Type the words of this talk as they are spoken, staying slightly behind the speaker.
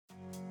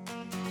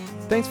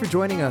Thanks for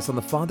joining us on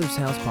the Father's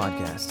House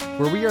podcast,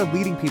 where we are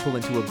leading people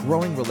into a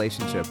growing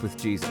relationship with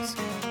Jesus.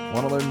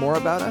 Want to learn more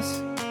about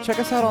us? Check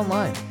us out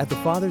online at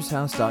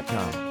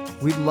thefathershouse.com.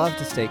 We'd love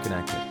to stay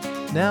connected.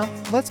 Now,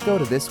 let's go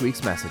to this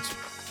week's message.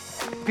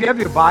 If you have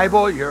your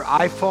Bible, your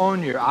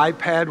iPhone, your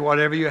iPad,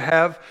 whatever you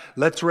have,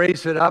 let's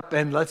raise it up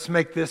and let's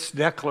make this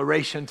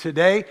declaration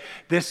today.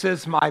 This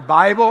is my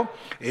Bible.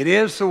 It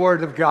is the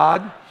Word of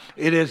God.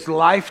 It is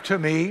life to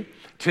me.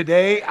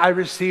 Today I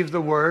receive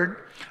the Word.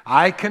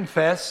 I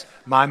confess.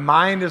 My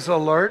mind is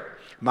alert.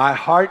 My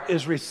heart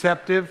is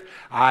receptive.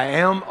 I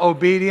am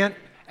obedient,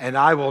 and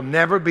I will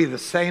never be the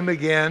same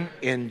again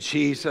in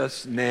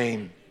Jesus'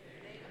 name.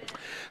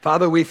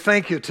 Father, we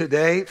thank you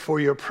today for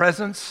your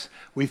presence.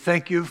 We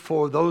thank you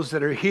for those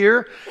that are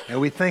here,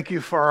 and we thank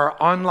you for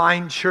our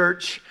online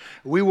church.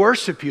 We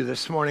worship you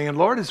this morning. And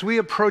Lord, as we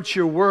approach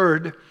your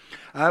word,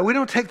 we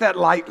don't take that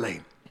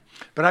lightly.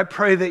 But I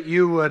pray that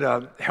you would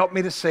help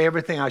me to say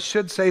everything I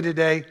should say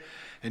today,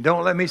 and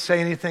don't let me say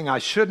anything I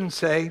shouldn't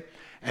say.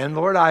 And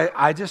Lord,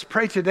 I just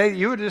pray today that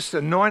you would just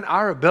anoint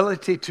our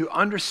ability to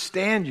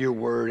understand your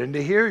word and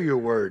to hear your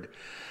word.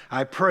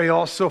 I pray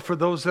also for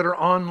those that are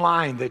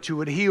online that you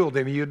would heal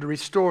them, you'd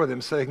restore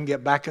them so they can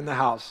get back in the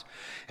house.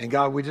 And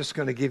God, we're just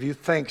going to give you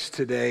thanks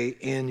today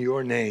in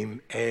your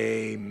name.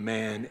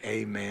 Amen,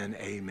 amen,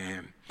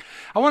 amen.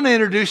 I want to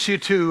introduce you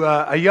to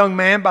a young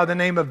man by the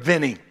name of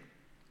Vinny.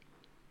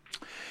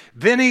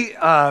 Vinny,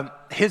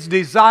 his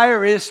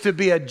desire is to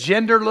be a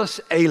genderless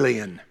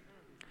alien.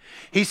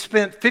 He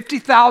spent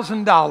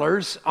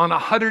 $50,000 on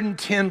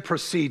 110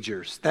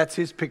 procedures. That's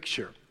his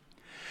picture.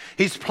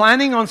 He's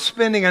planning on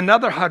spending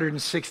another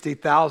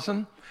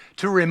 $160,000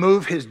 to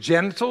remove his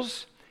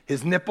genitals,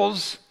 his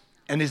nipples,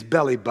 and his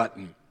belly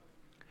button.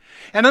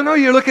 And I know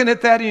you're looking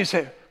at that and you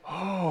say,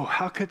 "Oh,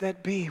 how could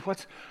that be?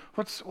 What's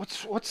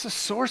the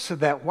source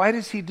of that? Why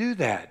does he do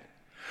that?"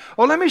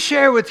 Well, let me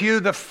share with you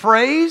the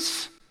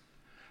phrase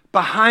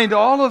behind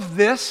all of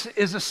this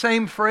is the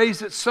same phrase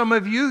that some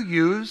of you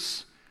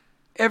use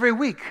every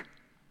week.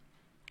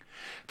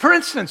 For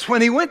instance,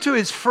 when he went to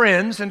his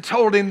friends and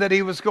told him that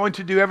he was going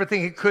to do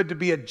everything he could to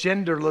be a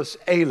genderless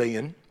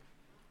alien,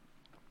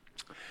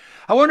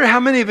 I wonder how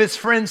many of his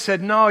friends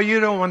said, "No, you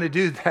don't want to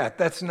do that.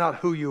 That's not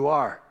who you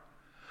are."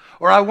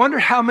 Or I wonder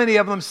how many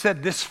of them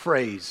said this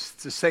phrase.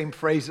 It's the same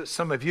phrase that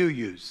some of you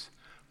use.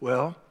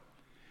 Well,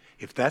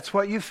 if that's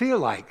what you feel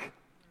like,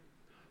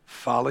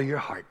 follow your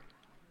heart.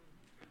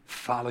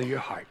 Follow your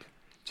heart.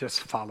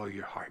 Just follow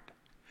your heart.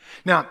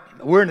 Now,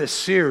 we're in a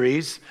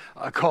series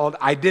called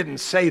I Didn't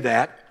Say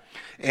That.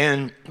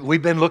 And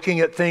we've been looking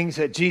at things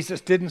that Jesus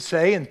didn't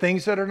say and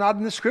things that are not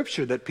in the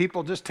scripture that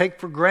people just take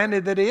for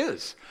granted that it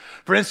is.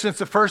 For instance,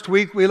 the first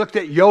week we looked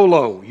at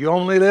YOLO. You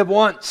only live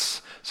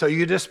once, so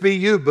you just be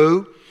you,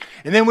 boo.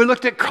 And then we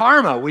looked at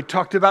karma. We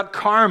talked about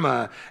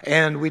karma,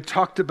 and we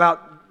talked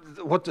about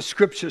what the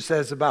scripture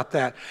says about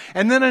that.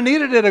 And then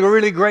Anita did a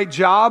really great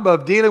job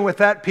of dealing with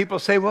that. People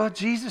say, "Well,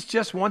 Jesus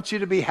just wants you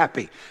to be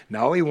happy."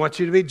 No, he wants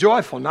you to be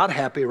joyful, not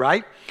happy,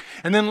 right?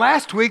 And then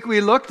last week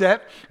we looked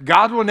at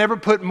God will never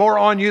put more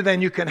on you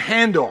than you can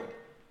handle.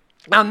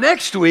 Now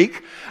next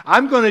week,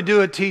 I'm going to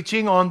do a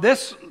teaching on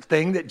this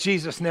thing that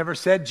Jesus never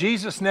said.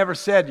 Jesus never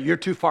said, "You're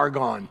too far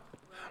gone."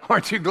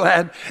 Aren't you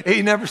glad?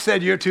 He never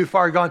said, "You're too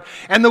far gone."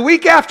 And the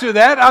week after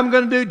that, I'm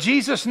going to do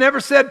Jesus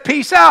never said,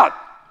 "Peace out."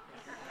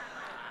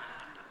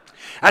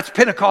 That's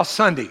Pentecost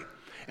Sunday.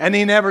 And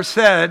he never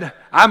said,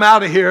 "I'm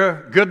out of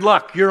here. Good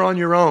luck. You're on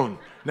your own."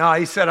 No,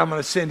 he said, "I'm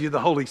going to send you the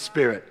Holy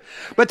Spirit."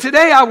 But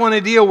today I want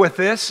to deal with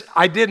this.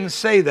 I didn't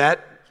say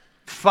that.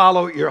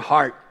 Follow your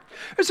heart.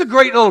 There's a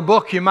great little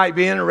book you might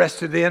be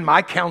interested in.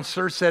 My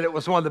counselor said it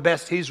was one of the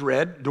best he's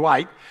read,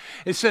 Dwight.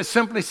 It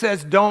simply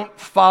says, "Don't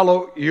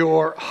follow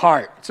your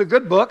heart." It's a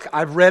good book.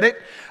 I've read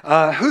it.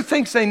 Who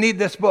thinks they need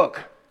this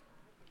book?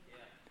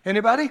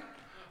 Anybody?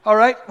 All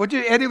right.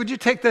 Eddie, would you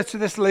take this to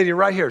this lady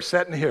right here,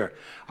 sitting here?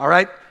 All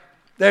right.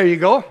 There you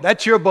go.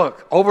 That's your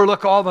book.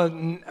 Overlook all the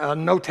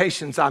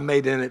notations I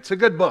made in it. It's a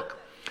good book.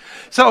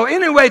 So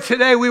anyway,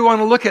 today we want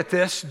to look at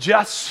this.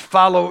 Just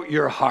follow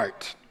your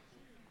heart.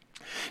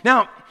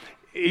 Now,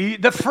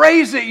 the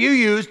phrase that you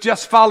use,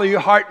 "just follow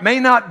your heart,"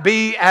 may not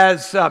be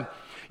as,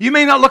 you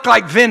may not look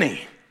like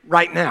Vinny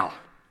right now.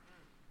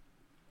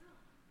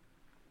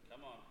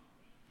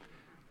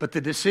 But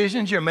the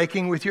decisions you're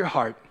making with your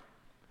heart,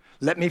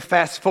 let me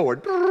fast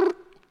forward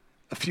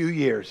a few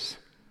years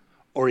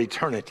or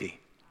eternity,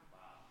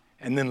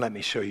 and then let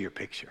me show you a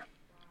picture.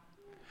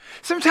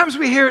 Sometimes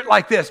we hear it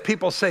like this.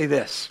 People say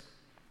this,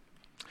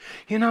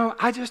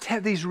 "I just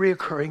have these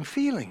reoccurring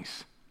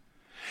feelings,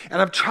 and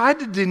I've tried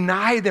to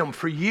deny them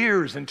for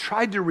years and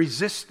tried to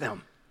resist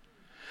them.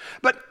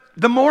 But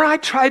the more I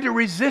try to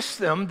resist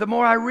them, the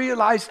more I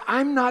realize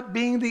I'm not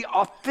being the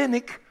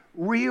authentic,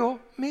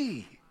 real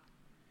me.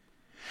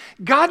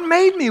 God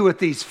made me with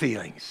these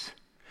feelings.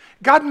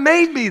 God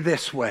made me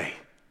this way.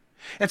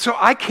 And so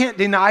I can't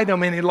deny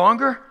them any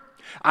longer.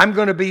 I'm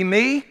going to be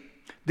me.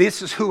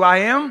 This is who I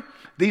am.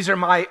 These are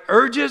my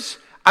urges.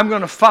 I'm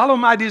going to follow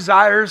my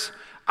desires.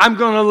 I'm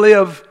going to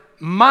live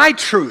my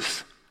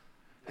truth,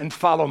 and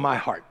follow my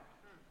heart.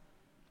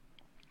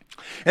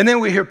 And then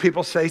we hear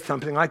people say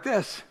something like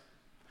this.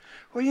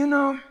 Well, you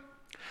know,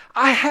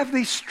 I have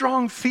these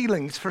strong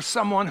feelings for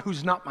someone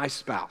who's not my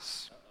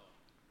spouse.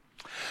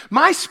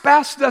 My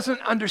spouse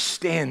doesn't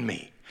understand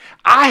me.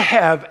 I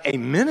have a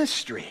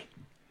ministry.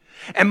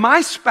 And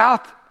my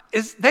spouse,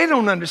 they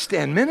don't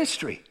understand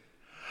ministry.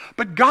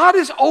 But God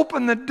has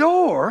opened the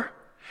door,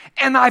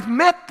 and I've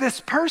met this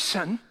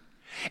person,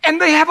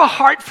 and they have a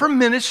heart for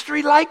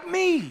ministry like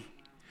me.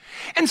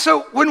 And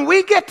so when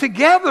we get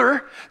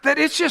together, that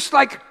it's just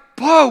like,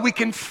 boy, we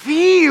can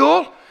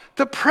feel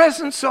the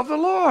presence of the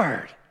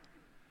Lord.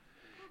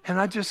 And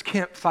I just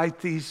can't fight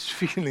these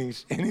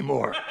feelings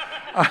anymore.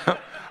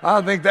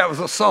 I think that was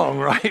a song,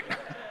 right?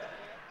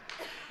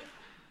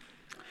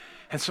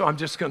 And so I'm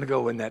just going to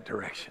go in that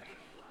direction.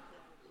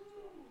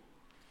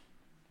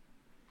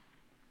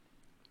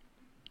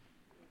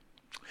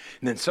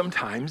 And then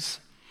sometimes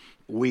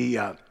we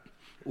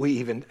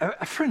even,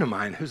 a friend of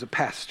mine who's a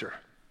pastor,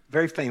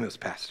 very famous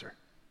pastor,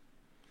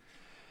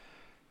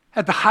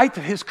 at the height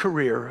of his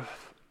career,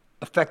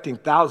 affecting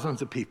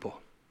thousands of people,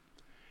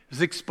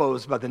 was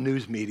exposed by the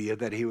news media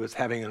that he was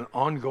having an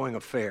ongoing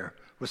affair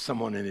with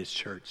someone in his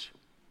church.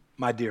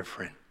 My dear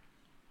friend.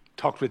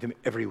 Talked with him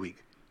every week.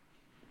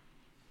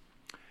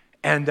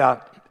 And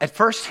at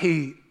first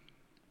he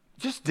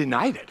just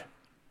denied it.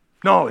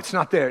 No, it's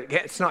not there.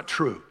 It's not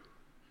true.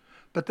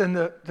 But then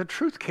the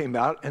truth came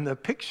out, and the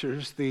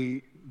pictures,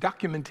 the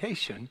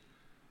documentation.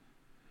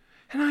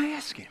 And I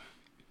asked him,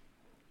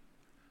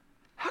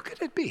 how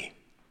could it be?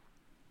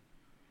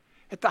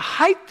 At the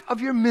height of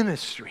your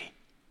ministry,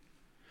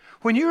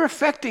 when you're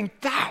affecting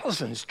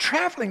thousands,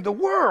 traveling the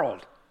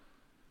world,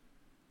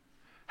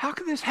 how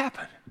could this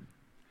happen?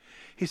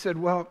 He said,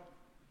 well,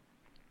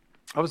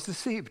 I was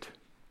deceived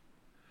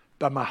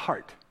by my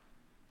heart.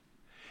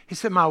 He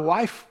said, my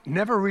wife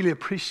never really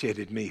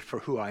appreciated me for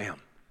who I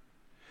am.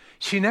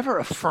 She never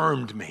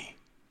affirmed me.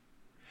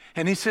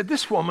 And he said,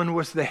 this woman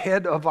was the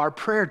head of our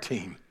prayer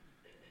team.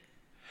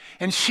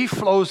 And she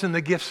flows in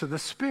the gifts of the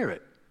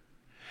Spirit.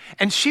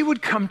 And she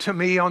would come to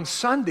me on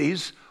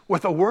Sundays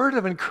with a word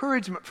of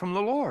encouragement from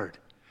the Lord.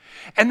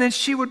 And then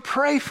she would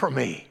pray for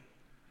me.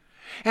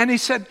 And he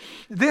said,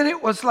 then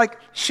it was like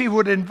she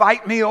would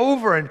invite me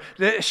over and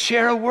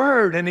share a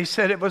word. And he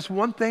said, it was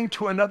one thing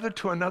to another,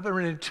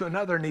 and to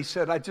another. And he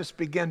said, I just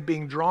began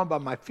being drawn by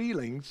my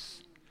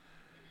feelings.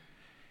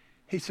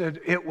 He said,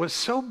 it was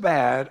so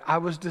bad, I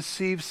was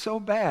deceived so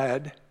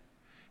bad,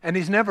 and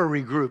he's never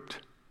regrouped.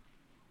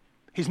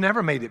 He's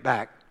never made it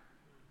back.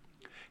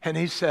 And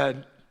he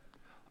said,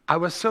 I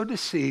was so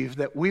deceived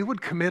that we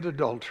would commit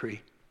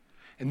adultery,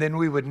 and then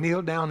we would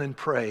kneel down and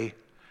pray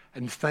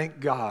and thank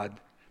God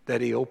that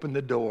he opened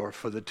the door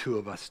for the two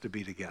of us to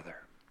be together.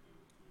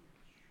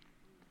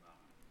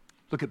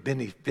 Look at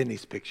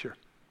Benny's picture.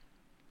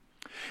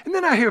 And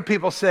then I hear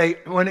people say,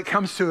 when it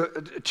comes to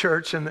a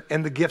church and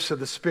the gifts of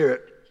the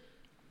Spirit,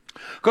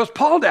 because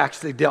Paul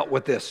actually dealt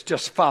with this,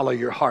 just follow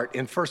your heart,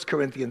 in 1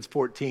 Corinthians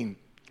 14.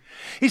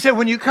 He said,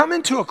 when you come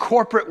into a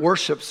corporate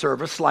worship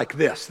service like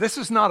this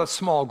is not a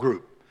small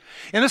group.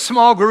 In a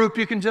small group,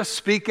 you can just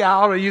speak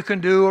out, or you can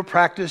do or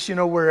practice,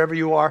 wherever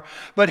you are.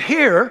 But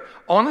here,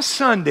 on a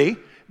Sunday,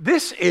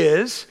 this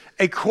is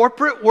a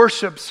corporate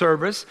worship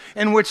service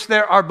in which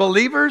there are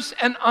believers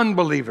and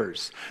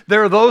unbelievers.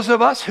 There are those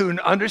of us who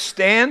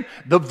understand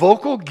the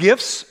vocal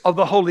gifts of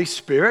the Holy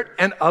Spirit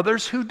and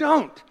others who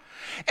don't.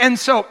 And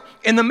so,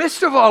 in the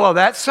midst of all of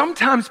that,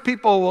 sometimes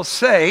people will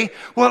say,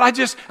 well, I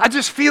just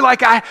feel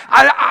like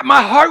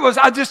my heart was,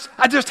 I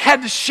just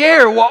had to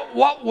share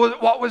what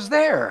was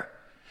there.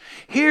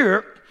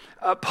 Here,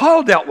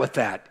 Paul dealt with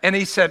that, and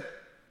he said,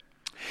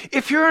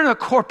 if you're in a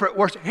corporate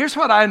worship, here's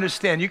what I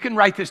understand. You can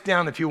write this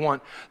down if you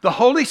want. The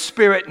Holy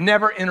Spirit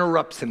never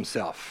interrupts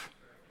himself.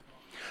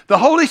 The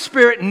Holy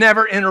Spirit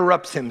never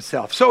interrupts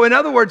himself. So in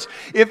other words,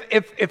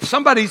 if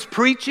somebody's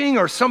preaching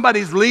or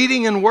somebody's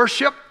leading in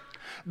worship,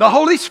 the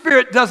Holy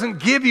Spirit doesn't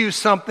give you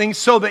something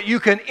so that you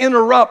can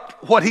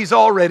interrupt what he's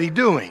already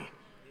doing.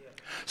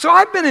 So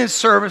I've been in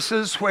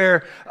services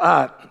where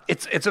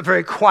it's a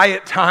very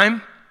quiet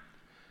time.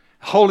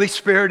 Holy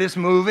Spirit is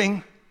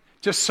moving,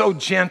 just so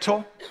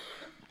gentle.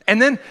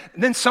 And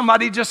then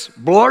somebody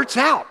just blurts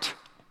out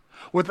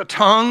with a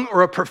tongue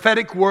or a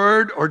prophetic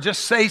word or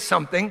just say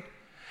something.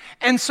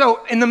 And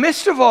so in the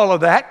midst of all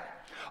of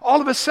that,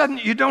 all of a sudden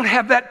you don't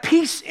have that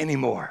peace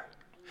anymore.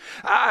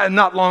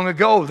 Not long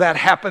ago, that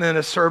happened in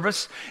a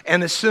service,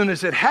 and as soon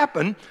as it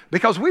happened,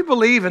 because we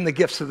believe in the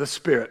gifts of the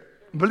Spirit,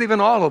 believe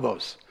in all of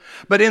those.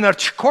 But in a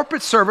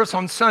corporate service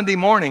on Sunday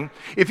morning,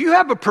 if you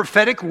have a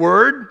prophetic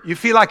word, you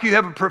feel like you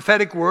have a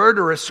prophetic word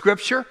or a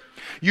scripture,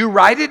 you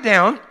write it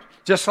down,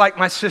 just like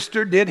my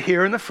sister did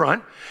here in the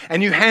front,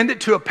 and you hand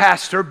it to a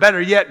pastor,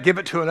 better yet, give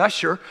it to an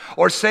usher,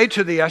 or say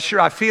to the usher,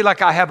 I feel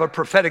like I have a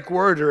prophetic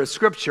word or a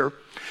scripture,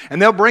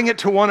 and they'll bring it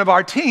to one of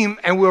our team,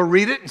 and we'll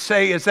read it and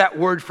say, is that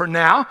word for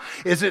now?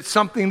 Is it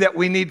something that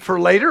we need for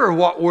later, or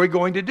what we're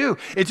going to do?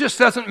 It just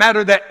doesn't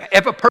matter that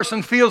if a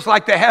person feels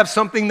like they have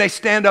something, they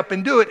stand up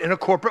and do it in a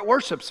corporate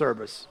worship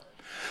service.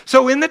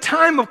 So in the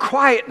time of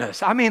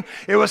quietness,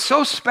 it was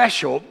so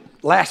special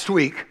last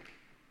week.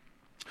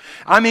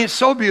 It's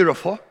so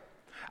beautiful.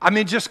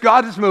 Just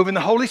God is moving.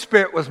 The Holy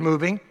Spirit was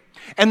moving.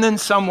 And then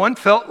someone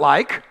felt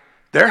like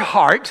their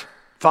heart,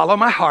 follow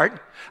my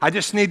heart. I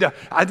just need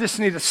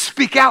to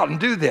speak out and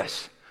do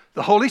this.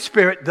 The Holy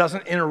Spirit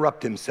doesn't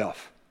interrupt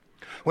himself.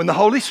 When the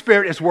Holy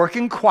Spirit is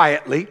working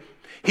quietly,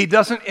 he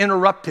doesn't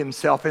interrupt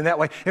himself in that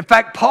way. In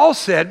fact, Paul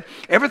said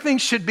everything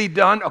should be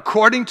done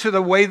according to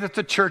the way that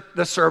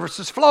the service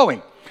is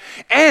flowing.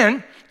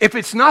 And if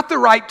it's not the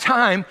right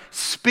time,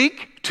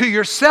 speak to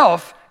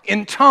yourself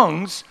in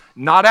tongues,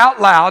 not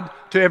out loud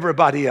to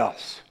everybody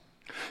else.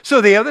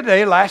 So the other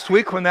day, last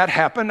week when that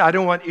happened, I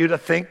don't want you to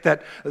think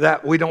that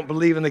we don't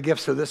believe in the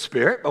gifts of the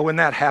Spirit, but when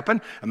that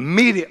happened,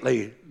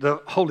 immediately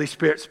the Holy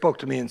Spirit spoke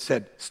to me and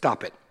said,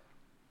 stop it.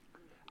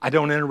 I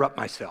don't interrupt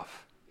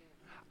myself.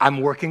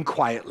 I'm working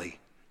quietly,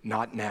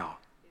 not now.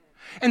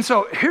 And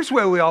so here's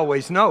where we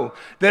always know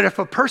that if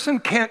a person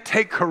can't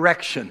take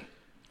correction,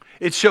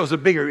 it shows a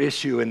bigger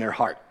issue in their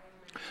heart.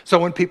 So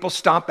when people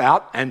stomp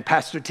out and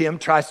Pastor Tim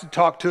tries to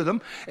talk to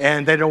them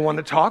and they don't want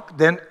to talk,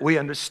 then we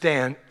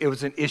understand it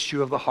was an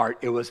issue of the heart.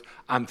 It was,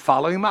 I'm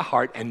following my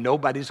heart and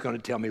nobody's going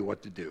to tell me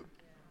what to do.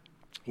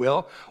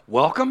 Well,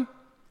 welcome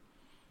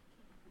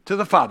to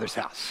the Father's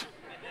house.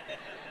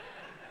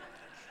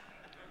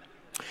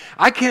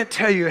 I can't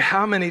tell you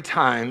how many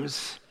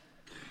times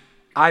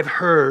I've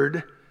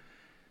heard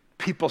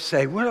people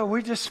say, well,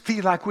 we just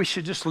feel like we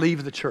should just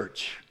leave the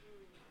church.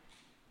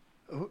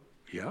 Oh,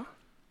 yeah.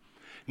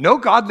 No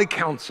godly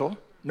counsel,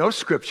 no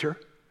scripture.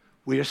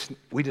 We just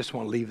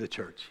want to leave the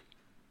church.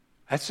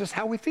 That's just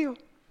how we feel.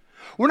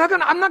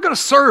 I'm not going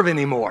to serve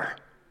anymore.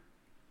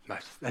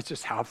 That's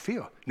just how I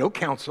feel. No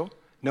counsel,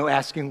 no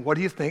asking, what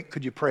do you think?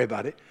 Could you pray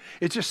about it?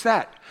 It's just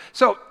that.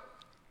 So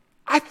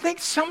I think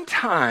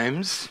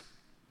sometimes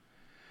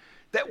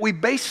that we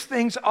base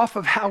things off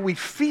of how we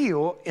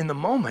feel in the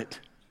moment,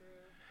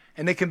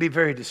 and they can be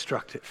very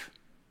destructive.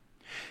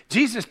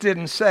 Jesus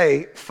didn't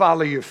say,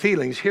 follow your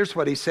feelings. Here's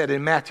what he said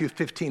in Matthew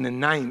 15 and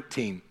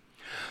 19.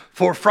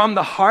 For from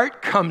the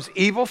heart comes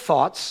evil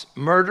thoughts,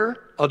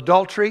 murder,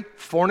 adultery,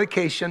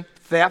 fornication,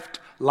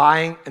 theft,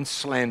 lying, and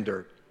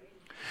slander.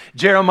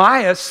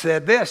 Jeremiah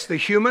said this, the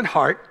human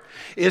heart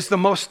is the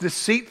most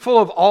deceitful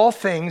of all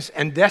things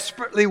and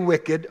desperately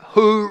wicked.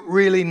 Who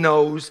really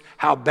knows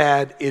how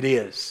bad it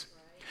is?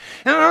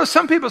 And I know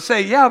some people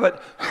say, yeah,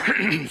 but,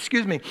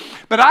 excuse me,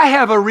 but I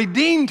have a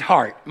redeemed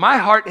heart. My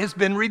heart has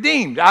been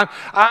redeemed.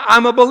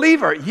 I'm a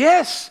believer.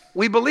 Yes,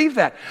 we believe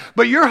that.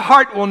 But your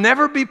heart will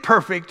never be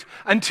perfect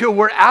until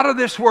we're out of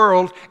this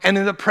world and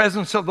in the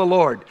presence of the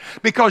Lord.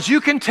 Because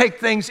you can take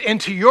things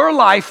into your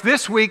life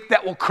this week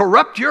that will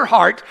corrupt your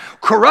heart,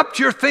 corrupt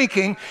your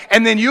thinking,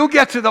 and then you'll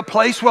get to the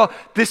place, well,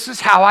 this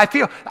is how I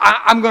feel.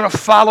 I'm going to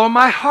follow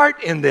my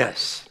heart in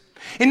this.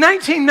 In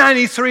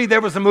 1993,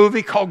 there was a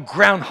movie called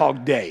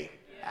Groundhog Day.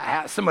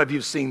 Some of you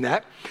have seen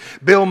that.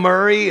 Bill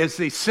Murray is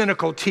the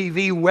cynical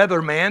TV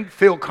weatherman,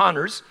 Phil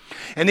Connors,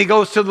 and he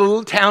goes to the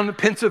little town of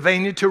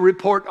Pennsylvania to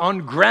report on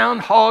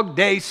Groundhog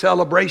Day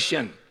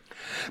celebration.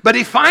 But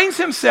he finds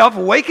himself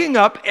waking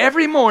up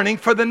every morning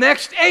for the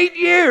next 8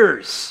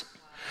 years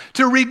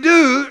to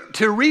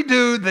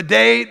redo the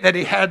day that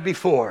he had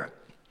before.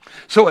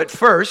 So at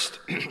first,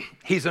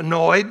 he's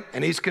annoyed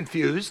and he's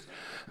confused.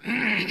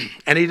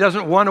 And he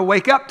doesn't want to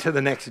wake up to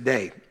the next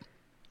day.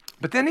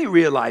 But then he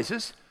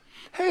realizes,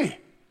 hey,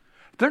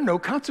 there are no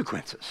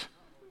consequences.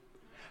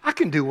 I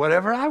can do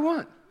whatever I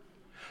want.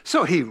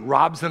 So he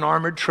robs an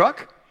armored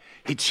truck.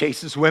 He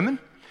chases women.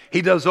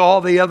 He does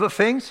all the other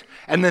things.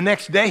 And the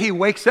next day he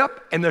wakes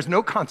up and there's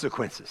no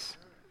consequences.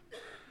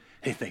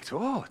 He thinks,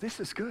 oh,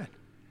 this is good.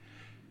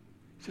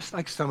 Just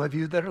like some of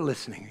you that are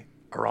listening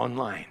or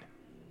online.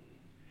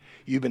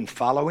 You've been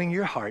following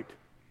your heart,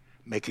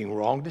 making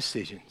wrong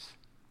decisions.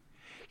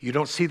 You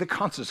don't see the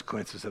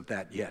consequences of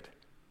that yet.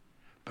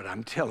 But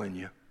I'm telling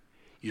you,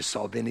 you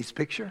saw Vinny's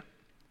picture?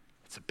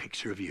 It's a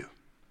picture of you.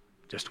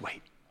 Just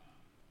wait.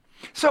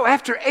 So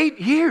after 8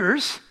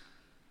 years,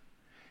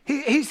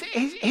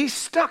 he's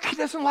stuck. He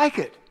doesn't like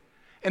it.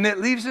 And it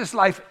leaves his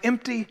life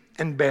empty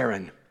and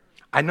barren.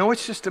 I know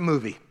it's just a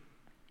movie.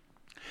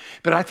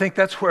 But I think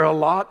that's where a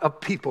lot of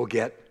people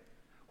get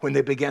when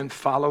they begin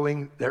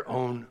following their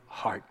own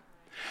heart.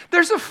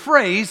 There's a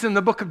phrase in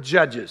the book of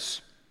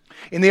Judges.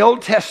 In the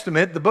Old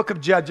Testament, the book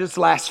of Judges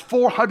lasts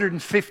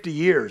 450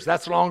 years.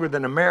 That's longer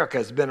than America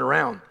has been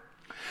around.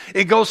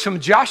 It goes from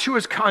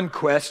Joshua's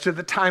conquest to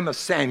the time of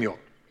Samuel.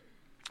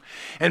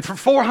 And for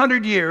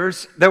 400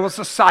 years, there was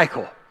a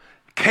cycle.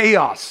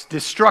 Chaos,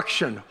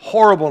 destruction,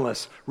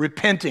 horribleness,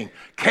 repenting,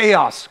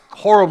 chaos,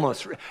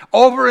 horribleness,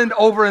 over and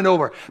over and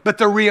over. But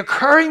the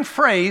reoccurring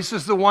phrase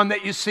is the one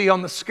that you see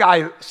on the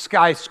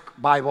Sky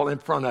Bible in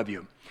front of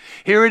you.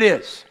 Here it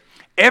is.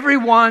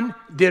 Everyone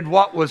did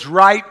what was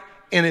right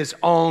in his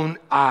own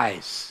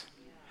eyes.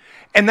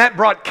 And that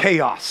brought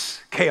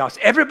chaos.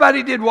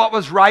 Everybody did what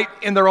was right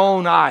in their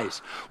own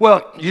eyes.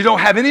 Well, you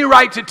don't have any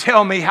right to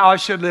tell me how I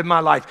should live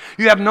my life.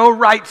 You have no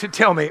right to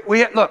tell me.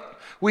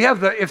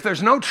 If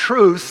there's no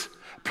truth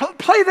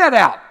Play that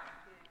out.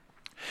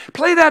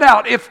 Play that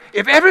out. If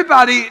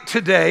everybody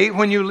today,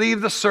 when you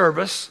leave the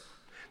service,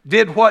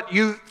 did what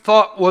you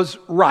thought was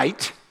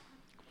right,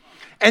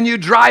 and you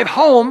drive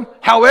home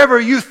however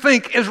you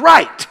think is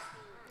right,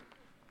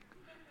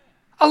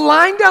 a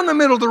line down the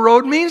middle of the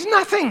road means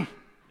nothing.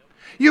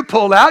 You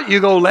pull out, you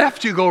go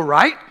left, you go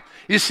right.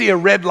 You see a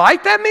red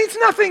light, that means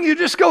nothing. You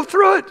just go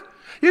through it.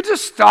 You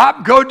just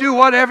stop, go do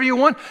whatever you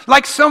want.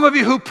 Like some of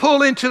you who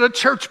pull into the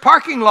church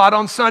parking lot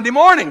on Sunday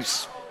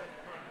mornings.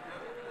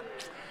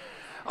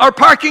 Our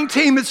parking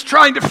team is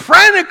trying to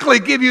frantically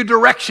give you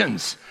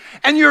directions,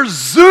 and you're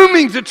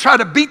zooming to try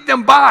to beat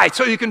them by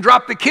so you can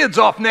drop the kids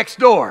off next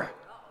door.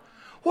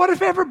 What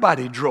if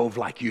everybody drove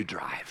like you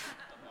drive?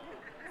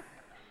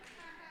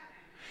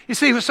 You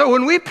see, so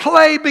when we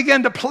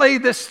begin to play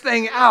this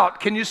thing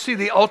out, can you see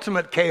the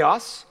ultimate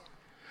chaos?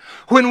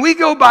 When we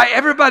go by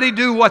everybody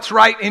do what's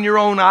right in your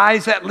own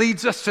eyes, that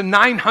leads us to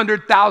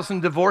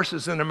 900,000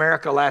 divorces in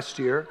America last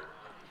year.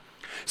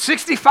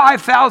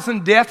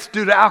 65,000 deaths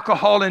due to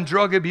alcohol and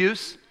drug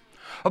abuse.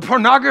 A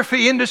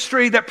pornography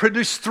industry that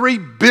produced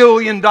 $3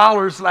 billion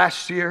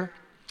last year.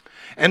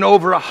 And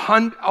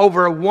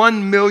over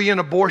 1 million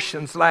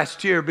abortions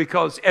last year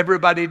because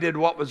everybody did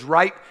what was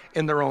right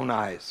in their own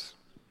eyes.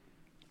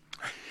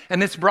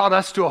 And it's brought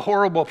us to a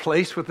horrible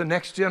place with the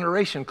next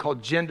generation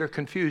called gender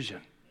confusion.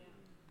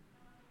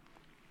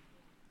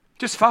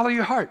 Just follow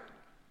your heart.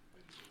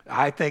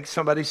 I think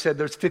somebody said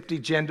there's 50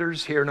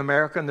 genders here in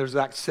America, and there's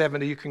like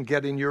 70 you can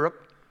get in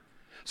Europe.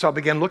 So I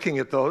began looking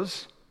at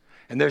those.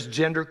 And there's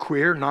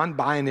genderqueer,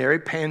 non-binary,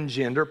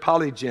 pangender,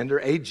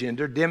 polygender,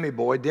 agender,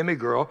 demi-boy,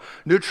 demi-girl,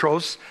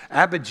 neutros,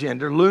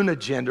 abigender,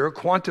 lunagender,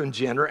 quantum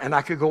gender, and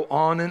I could go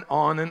on and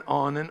on and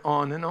on and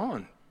on and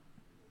on.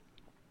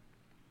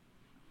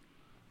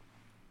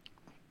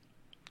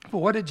 But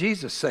what did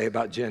Jesus say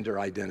about gender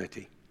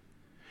identity?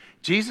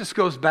 Jesus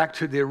goes back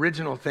to the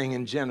original thing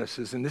in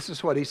Genesis, and this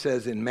is what he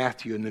says in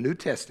Matthew, in the New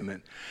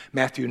Testament,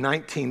 Matthew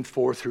 19,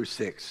 4 through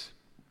 6.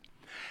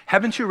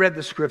 Haven't you read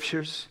the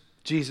scriptures?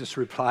 Jesus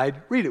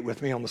replied, read it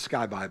with me on the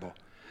Sky Bible.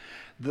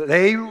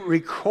 They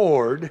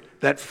record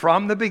that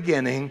from the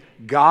beginning,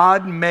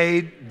 God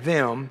made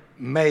them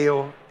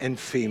male and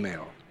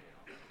female.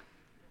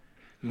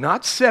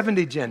 Not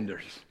 70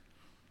 genders.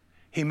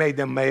 He made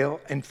them male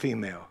and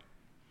female.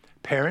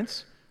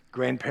 Parents,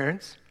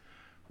 grandparents,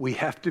 we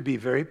have to be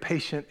very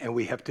patient, and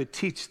we have to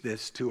teach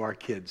this to our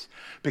kids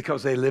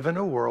because they live in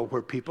a world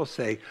where people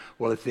say,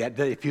 well,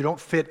 if you don't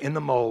fit in the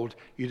mold,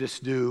 you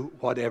just do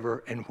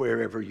whatever and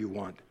wherever you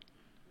want.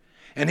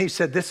 And he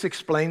said, this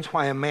explains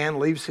why a man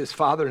leaves his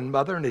father and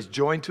mother and is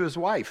joined to his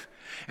wife,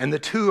 and the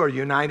two are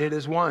united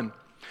as one.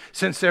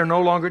 Since they're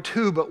no longer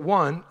two but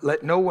one,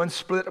 let no one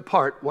split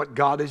apart what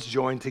God has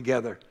joined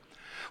together.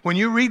 When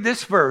you read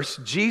this verse,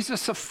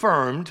 Jesus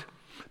affirmed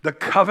the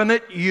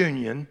covenant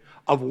union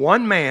of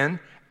one man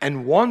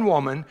and one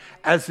woman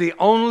as the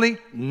only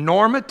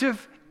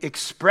normative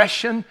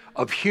expression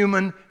of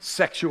human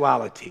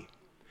sexuality.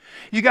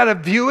 You got to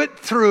view it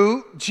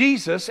through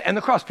Jesus and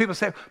the cross. People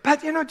say,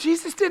 but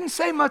Jesus didn't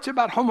say much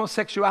about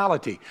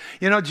homosexuality.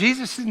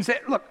 Jesus didn't say,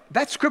 look,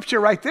 that scripture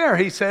right there,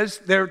 he says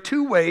there are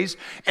two ways,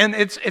 and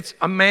it's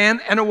a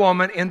man and a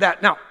woman in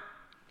that. Now,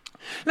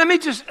 let me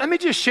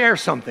just share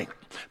something.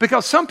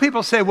 Because some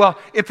people say, well,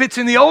 if it's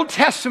in the Old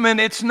Testament,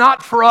 it's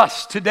not for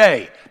us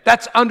today.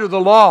 That's under the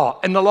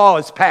law, and the law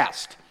is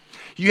passed.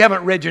 You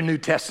haven't read your New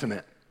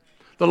Testament.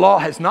 The law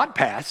has not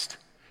passed.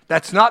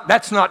 That's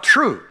not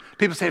true.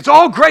 People say, it's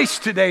all grace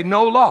today,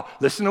 no law.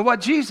 Listen to what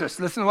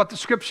the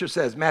scripture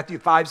says, Matthew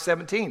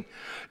 5:17.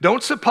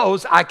 Don't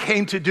suppose I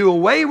came to do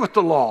away with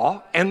the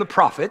law and the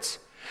prophets.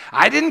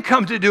 I didn't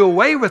come to do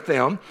away with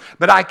them,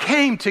 but I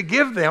came to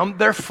give them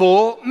their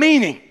full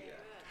meaning.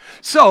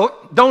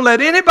 So don't let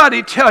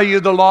anybody tell you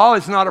the law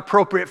is not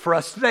appropriate for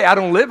us today. I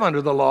don't live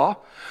under the law,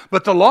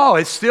 but the law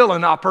is still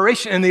in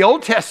operation. In the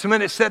Old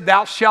Testament, it said,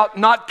 thou shalt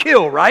not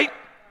kill, right?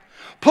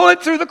 Pull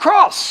it through the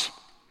cross.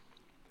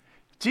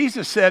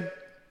 Jesus said,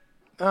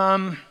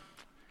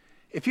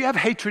 if you have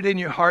hatred in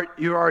your heart,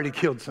 you already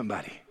killed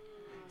somebody.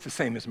 It's the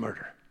same as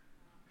murder.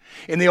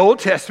 In the Old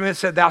Testament, it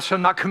said, thou shalt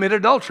not commit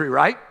adultery,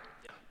 right?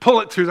 Pull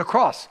it through the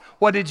cross.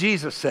 What did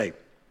Jesus say?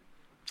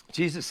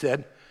 Jesus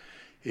said,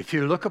 if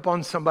you look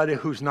upon somebody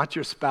who's not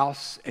your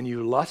spouse and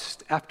you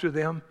lust after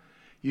them,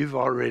 you've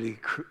already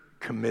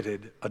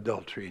committed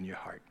adultery in your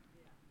heart.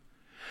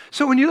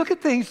 So when you look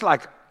at things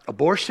like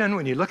abortion,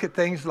 when you look at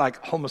things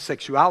like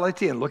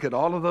homosexuality and look at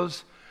all of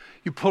those,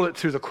 you pull it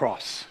through the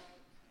cross.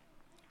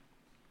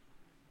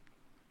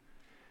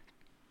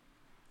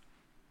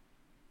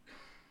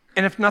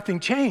 And if nothing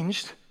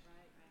changed,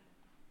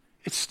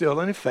 it's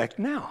still in effect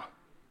now.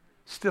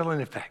 Still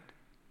in effect.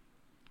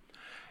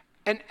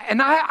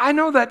 And I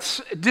know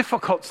that's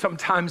difficult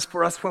sometimes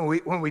for us when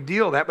we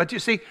deal with that, but you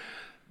see,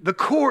 the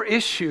core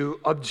issue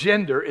of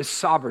gender is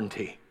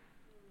sovereignty.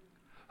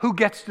 Who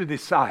gets to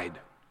decide?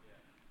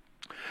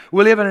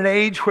 We live in an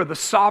age where the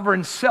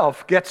sovereign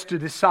self gets to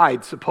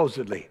decide,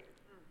 supposedly.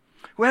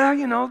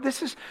 Well,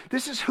 this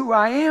is who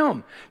I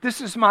am.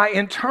 This is my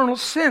internal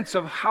sense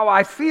of how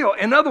I feel.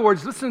 In other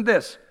words, listen to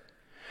this.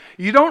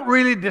 You don't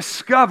really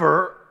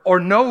discover or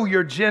know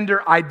your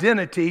gender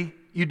identity,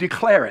 you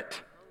declare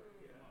it.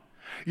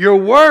 Your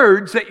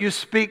words that you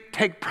speak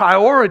take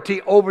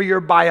priority over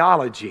your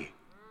biology.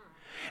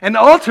 And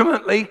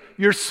ultimately,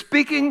 you're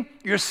speaking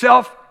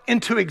yourself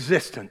into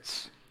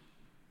existence.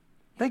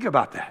 Think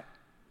about that.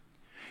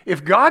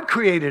 If God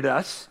created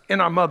us in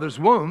our mother's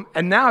womb,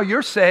 and now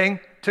you're saying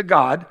to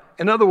God,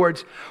 in other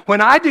words, when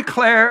I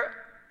declare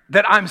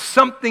that I'm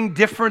something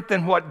different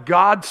than what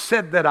God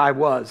said that I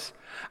was,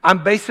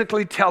 I'm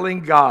basically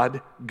telling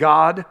God,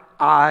 God,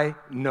 I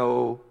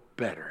know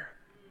better.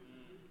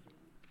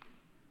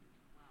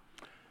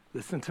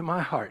 Listen to my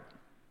heart.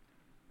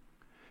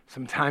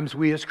 Sometimes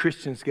we as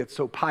Christians get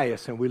so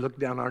pious and we look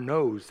down our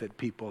nose at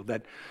people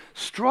that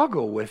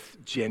struggle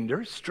with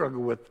gender,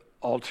 struggle with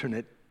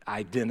alternate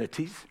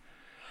identities.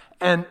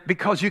 And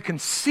because you can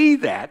see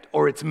that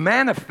or it's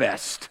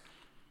manifest,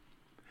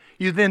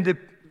 you then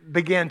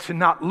begin to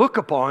not look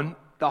upon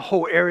the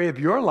whole area of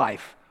your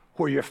life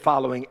where you're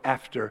following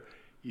after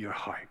your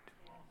heart.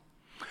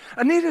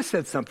 Anita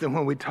said something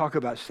when we talk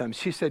about something.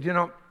 She said,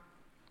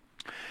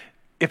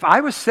 if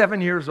I was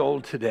 7 years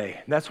old today,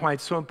 that's why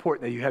it's so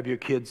important that you have your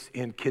kids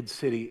in Kids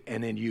City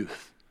and in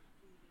youth,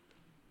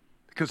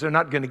 because they're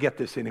not going to get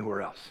this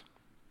anywhere else.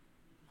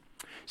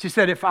 She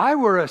said, if I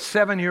were a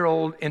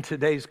 7-year-old in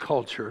today's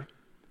culture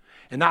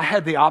and I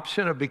had the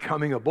option of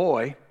becoming a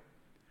boy,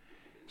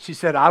 she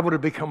said, I would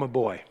have become a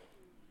boy.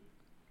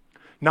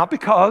 Not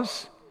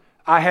because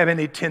I have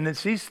any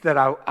tendencies that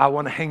I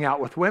want to hang out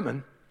with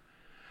women,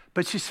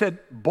 but she said,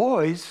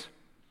 boys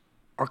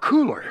are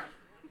cooler.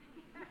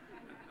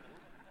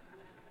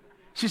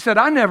 She said,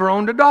 I never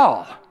owned a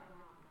doll,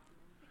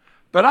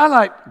 but I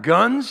like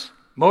guns,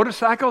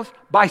 motorcycles,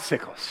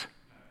 bicycles.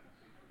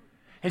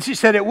 And she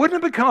said, it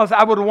wouldn't have because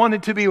I would have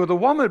wanted to be with a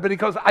woman, but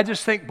because I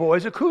just think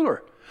boys are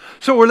cooler.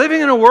 So we're living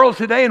in a world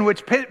today in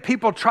which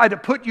people try to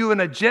put you in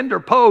a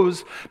gender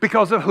pose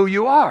because of who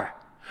you are.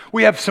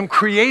 We have some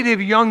creative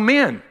young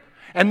men,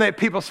 and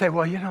people say,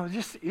 well, you're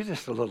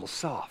just a little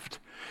soft.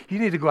 You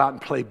need to go out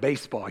and play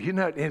baseball. You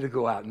need to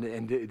go out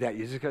and do that.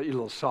 You're a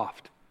little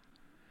soft.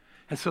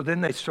 And so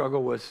then they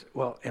struggle with,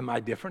 well, am I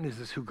different? Is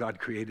this who God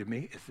created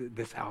me? Is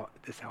this how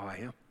I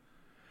am?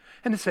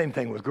 And the same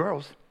thing with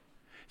girls.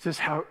 Is this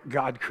how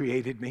God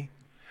created me?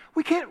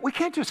 We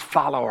can't just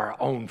follow our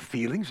own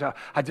feelings.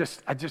 That's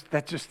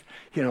just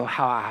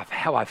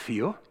how I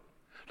feel.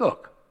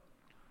 Look,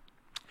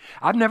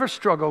 I've never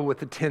struggled with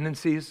the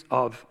tendencies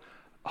of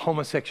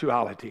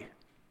homosexuality,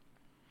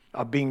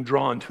 of being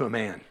drawn to a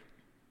man.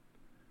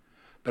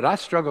 But I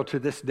struggle to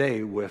this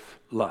day with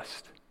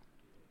lust.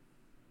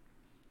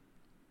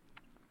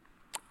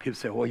 People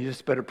say, well, you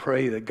just better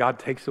pray that God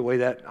takes away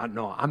that.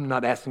 No, I'm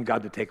not asking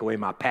God to take away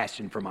my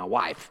passion for my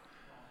wife.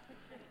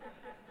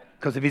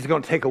 Because if he's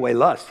going to take away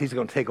lust, he's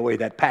going to take away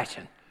that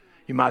passion.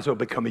 You might as well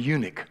become a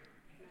eunuch.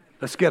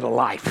 Let's get a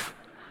life.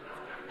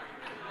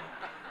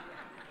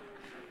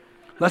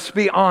 Let's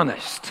be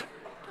honest.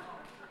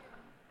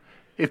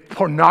 If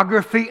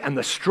pornography and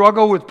the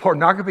struggle with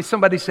pornography,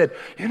 somebody said,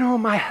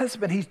 my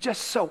husband, he's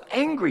just so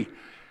angry.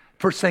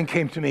 First thing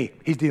came to me,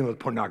 he's dealing with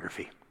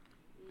pornography.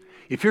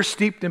 If you're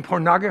steeped in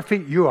pornography,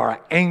 you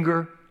are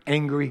an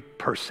angry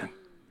person.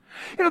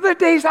 There are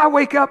days I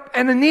wake up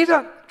and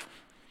Anita,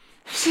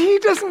 she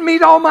doesn't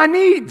meet all my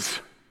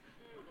needs.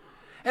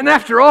 And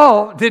after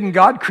all, didn't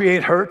God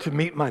create her to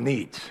meet my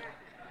needs?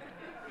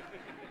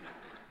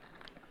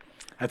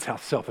 That's how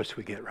selfish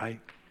we get, right?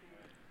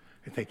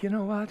 We think, you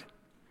know what?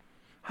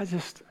 I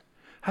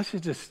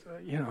should just,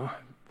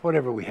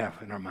 whatever we have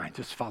in our mind,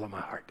 just follow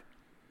my heart.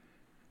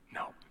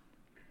 No.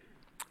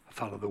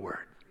 Follow the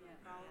word.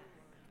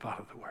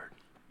 Follow the word.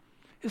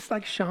 It's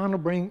like Sean will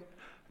bring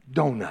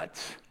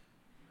donuts.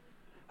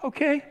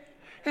 Okay?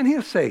 And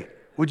he'll say,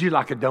 would you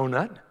like a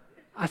donut?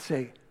 I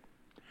say,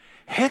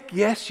 heck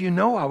yes,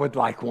 I would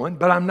like one,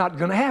 but I'm not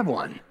going to have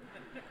one.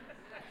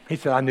 He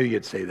said, I knew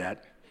you'd say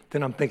that.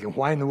 Then I'm thinking,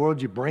 why in the world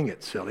did you bring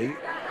it, silly?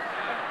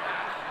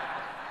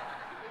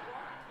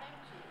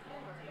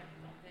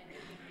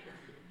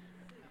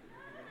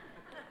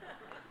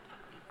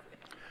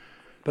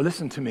 But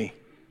listen to me.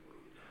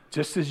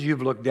 Just as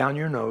you've looked down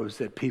your nose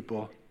at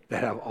people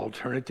that have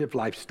alternative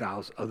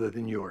lifestyles other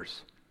than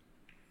yours,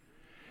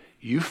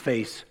 you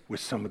face with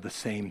some of the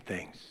same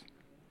things.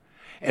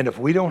 And if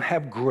we don't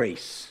have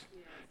grace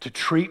to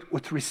treat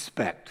with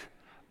respect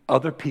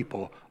other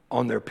people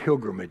on their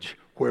pilgrimage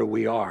where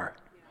we are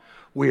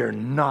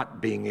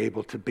not being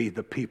able to be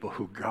the people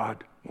who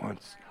God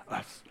wants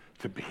us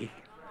to be.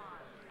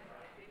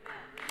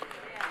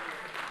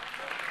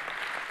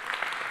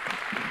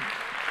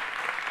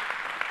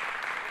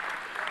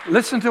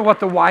 Listen to what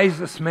the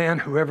wisest man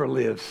who ever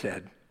lived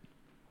said.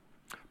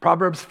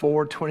 Proverbs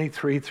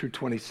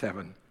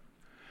 4:23-27.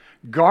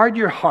 Guard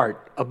your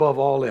heart above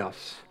all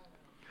else,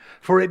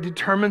 for it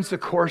determines the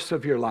course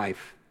of your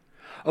life.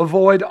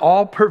 Avoid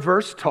all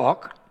perverse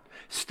talk.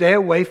 Stay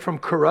away from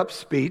corrupt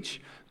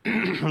speech.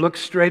 Look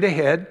straight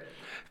ahead.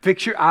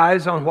 Fix your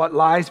eyes on what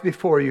lies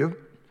before you.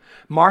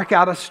 Mark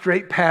out a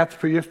straight path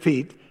for your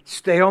feet.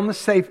 Stay on the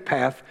safe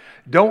path.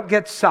 Don't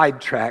get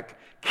sidetracked.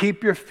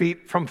 Keep your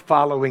feet from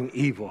following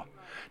evil.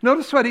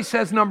 Notice what he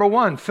says, number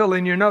one, fill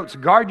in your notes.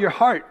 Guard your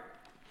heart.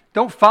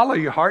 Don't follow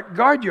your heart,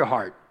 guard your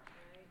heart.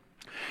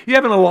 You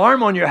have an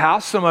alarm on your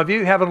house, some of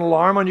you have an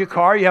alarm on your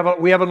car.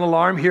 We have an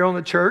alarm here on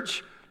the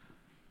church.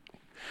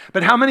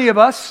 But how many of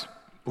us,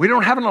 we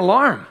don't have an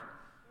alarm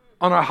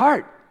on our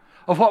heart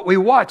of what we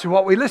watch and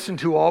what we listen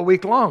to all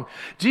week long?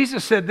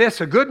 Jesus said this,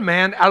 a good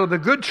man out of the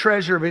good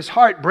treasure of his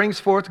heart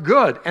brings forth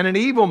good, and an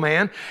evil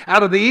man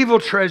out of the evil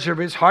treasure of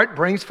his heart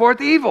brings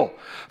forth evil.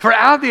 For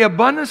out of the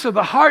abundance of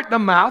the heart, the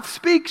mouth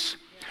speaks.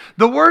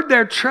 The word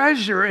there,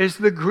 treasure, is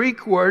the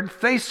Greek word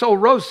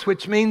thesauros,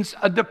 which means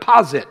a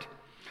deposit.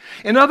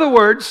 In other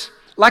words,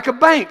 like a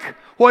bank.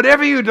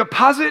 Whatever you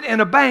deposit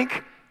in a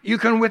bank, you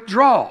can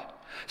withdraw.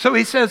 So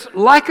he says,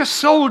 like a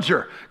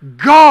soldier,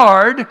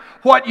 guard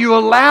what you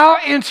allow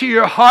into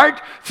your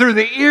heart through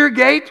the ear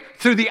gate,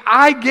 through the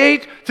eye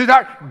gate, through the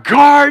heart.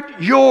 Guard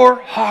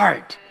your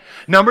heart.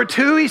 Number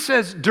two, he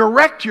says,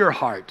 direct your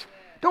heart.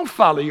 Don't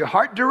follow your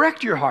heart,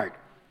 direct your heart.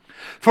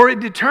 For it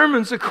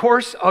determines the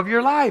course of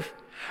your life.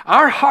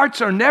 Our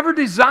hearts are never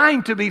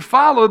designed to be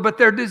followed, but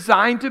they're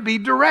designed to be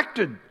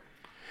directed.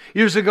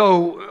 Years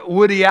ago,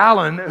 Woody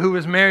Allen, who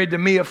was married to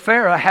Mia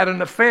Farrow, had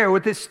an affair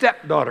with his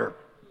stepdaughter.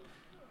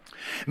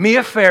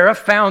 Mia Farrow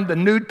found the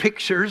nude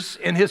pictures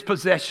in his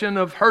possession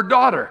of her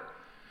daughter.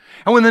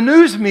 And when the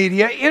news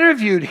media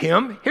interviewed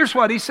him, here's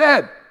what he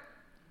said.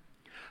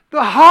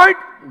 The heart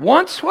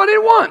wants what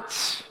it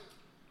wants.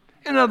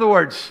 In other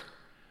words,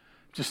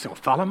 just don't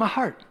follow my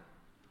heart.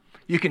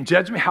 You can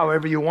judge me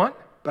however you want,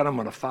 but I'm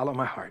going to follow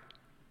my heart.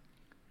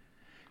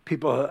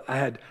 I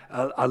had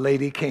a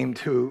lady came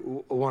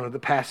to one of the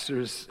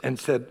pastors and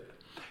said,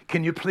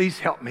 can you please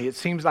help me? It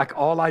seems like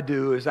all I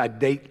do is I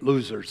date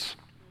losers.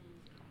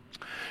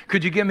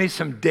 Could you give me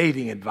some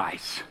dating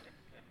advice?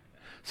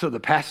 So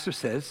the pastor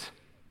says,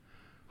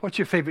 what's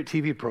your favorite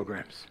TV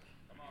programs?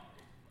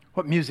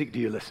 What music do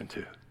you listen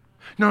to?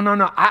 No.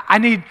 I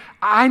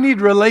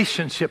need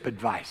relationship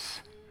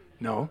advice.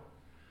 No.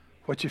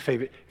 What's your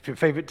favorite? If your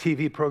favorite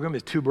TV program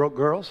is Two Broke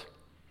Girls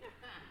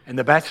and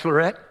The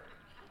Bachelorette,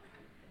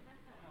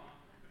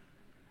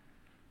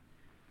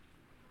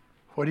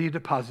 what are you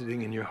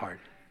depositing in your heart?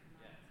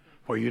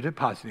 What you're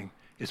depositing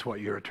is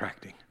what you're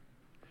attracting.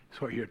 It's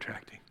what you're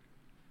attracting.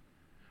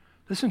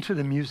 Listen to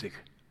the music.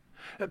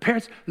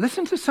 Parents,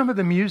 listen to some of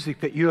the music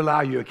that you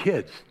allow your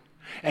kids.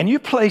 And you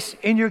place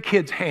in your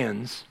kids'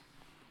 hands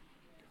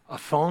a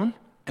phone,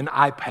 an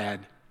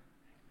iPad,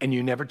 and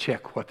you never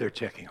check what they're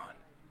checking on.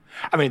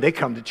 I mean, they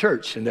come to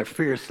church and they're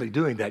fiercely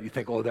doing that. You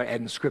think, oh, they're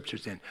adding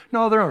scriptures in.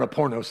 No, they're on a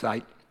porno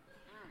site.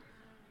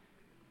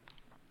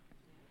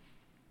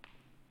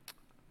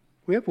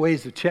 We have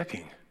ways of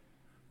checking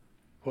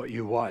what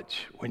you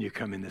watch when you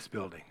come in this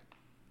building.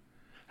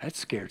 That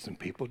scared some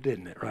people,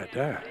 didn't it, right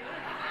there?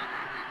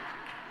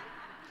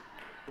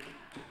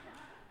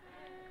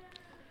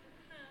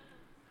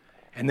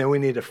 And then we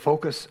need to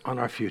focus on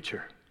our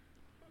future.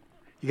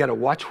 You got to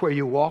watch where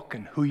you walk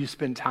and who you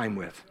spend time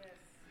with.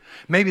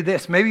 Maybe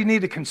you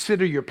need to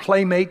consider your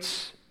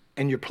playmates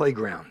and your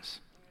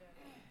playgrounds.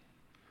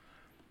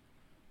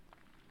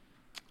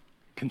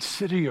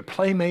 Consider your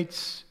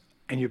playmates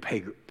and your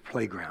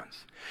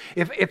playgrounds.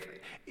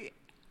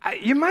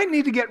 You might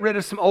need to get rid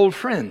of some old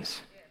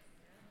friends.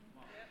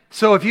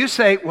 So if you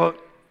say, well,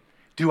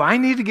 do I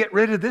need to get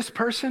rid of this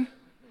person?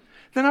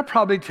 Then I'll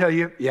probably tell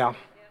you, yeah.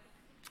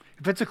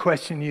 If it's a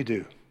question, you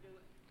do.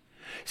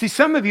 See,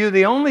 some of you,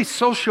 the only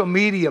social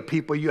media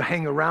people you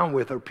hang around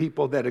with are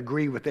people that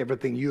agree with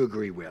everything you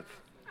agree with.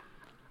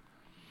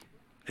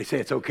 They say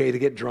it's okay to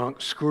get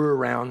drunk, screw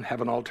around,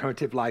 have an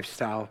alternative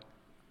lifestyle.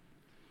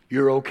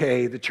 You're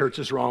okay, the church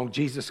is wrong,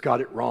 Jesus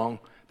got it wrong,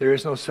 there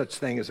is no such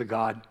thing as a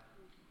God.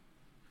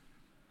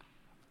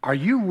 Are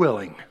you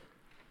willing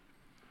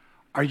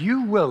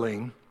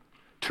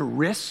to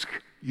risk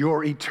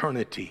your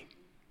eternity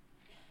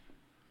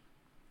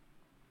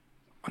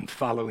on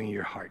following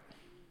your heart?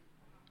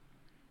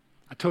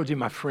 I told you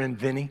my friend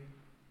Vinny,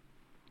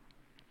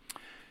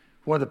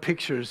 one of the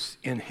pictures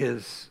in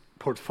his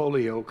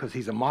portfolio, because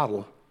he's a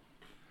model,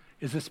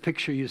 is this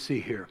picture you see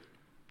here.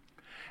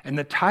 And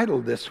the title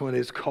of this one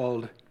is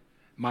called,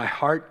 My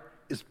Heart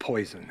is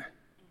Poison.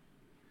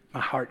 My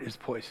Heart is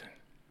Poison.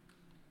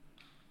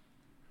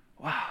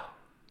 Wow.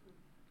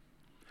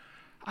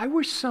 I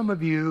wish some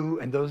of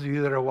you, and those of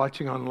you that are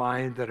watching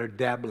online that are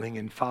dabbling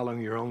in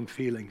following your own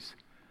feelings,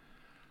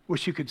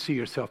 wish you could see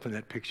yourself in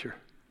that picture.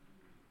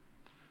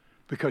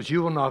 Because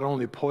you will not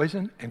only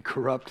poison and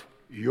corrupt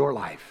your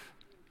life,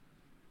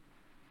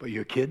 but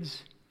your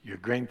kids, your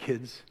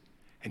grandkids,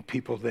 and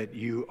people that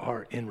you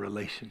are in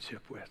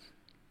relationship with.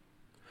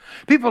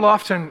 People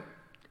often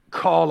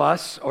call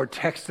us or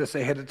text us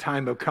ahead of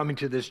time of coming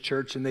to this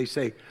church and they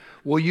say,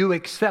 will you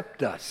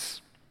accept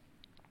us?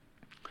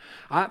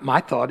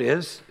 My thought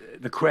is,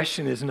 the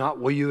question is not,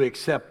 will you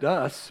accept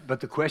us?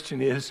 But the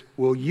question is,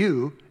 will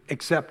you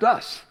accept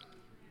us?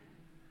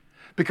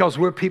 because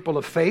we're people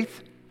of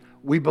faith.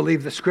 We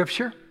believe the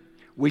Scripture.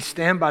 We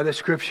stand by the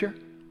Scripture.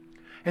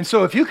 And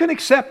so if you can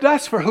accept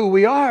us for who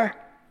we are,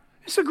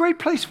 it's a great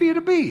place for you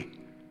to be.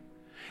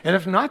 And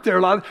if not, there are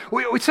a lot of,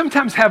 we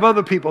sometimes have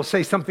other people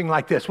say something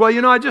like this. Well,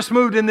 I just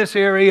moved in this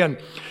area, and,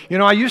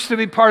 I used to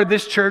be part of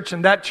this church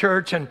and that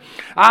church, and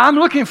I'm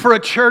looking for a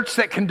church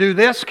that can do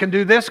this, can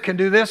do this, can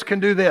do this, can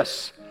do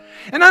this.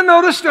 And I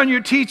noticed on your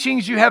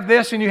teachings you have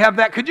this and you have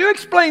that. Could you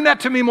explain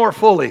that to me more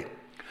fully?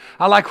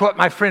 I like what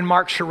my friend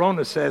Mark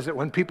Sharona says, that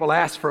when people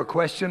ask for a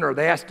question or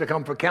they ask to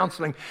come for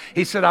counseling,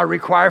 he said, I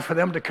require for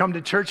them to come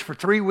to church for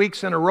 3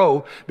 weeks in a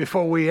row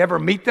before we ever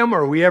meet them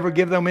or we ever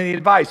give them any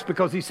advice.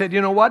 Because he said,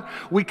 you know what?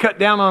 We cut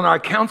down on our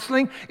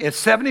counseling.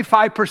 It's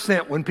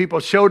 75% when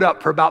people showed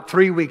up for about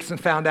 3 weeks and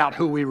found out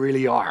who we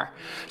really are.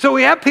 So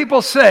we have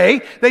people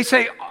say,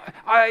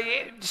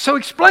 so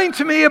explain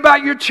to me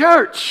about your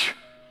church.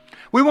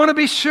 We want to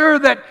be sure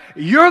that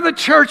you're the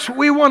church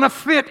we want to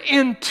fit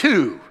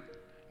into.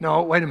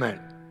 No, wait a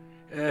minute.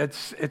 That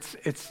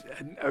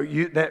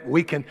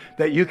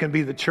you can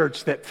be the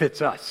church that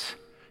fits us.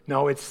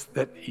 No, it's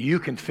that you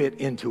can fit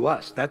into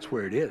us. That's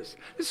where it is.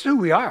 This is who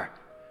we are.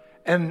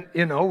 And,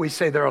 we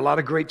say there are a lot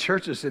of great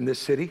churches in this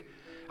city.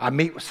 I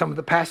meet with some of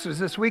the pastors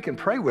this week and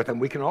pray with them.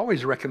 We can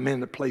always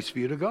recommend a place for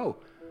you to go.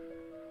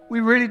 We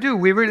really do.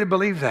 We really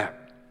believe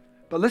that.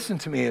 But listen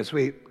to me as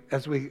we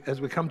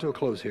come to a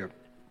close here.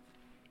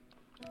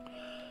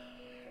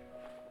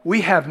 We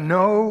have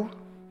no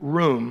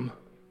room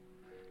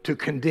to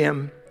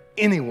condemn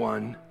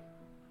anyone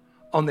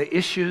on the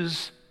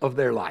issues of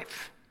their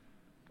life.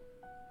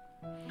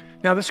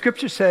 Now, the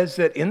Scripture says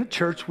that in the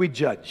church we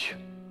judge.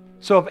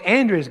 So if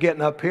Andrea's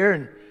getting up here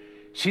and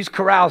she's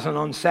carousing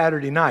on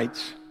Saturday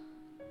nights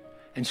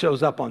and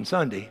shows up on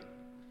Sunday,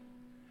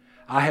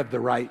 I have the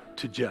right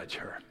to judge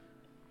her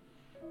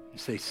and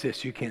say,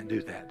 sis, you can't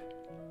do that.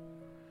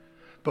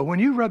 But when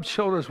you rub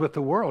shoulders with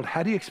the world,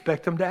 how do you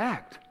expect them to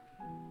act?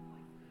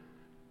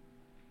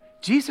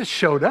 Jesus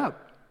showed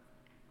up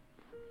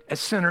at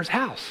sinners'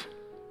 house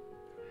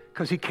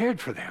because he cared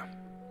for them.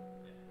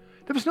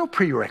 There was no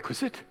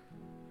prerequisite.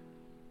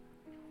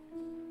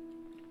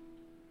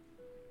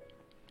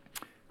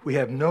 We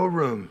have no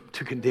room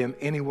to condemn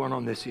anyone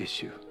on this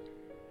issue.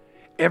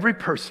 Every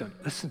person,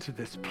 listen to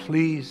this,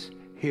 please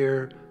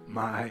hear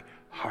my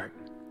heart.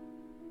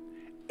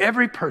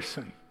 Every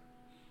person,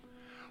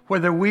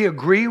 whether we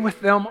agree with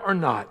them or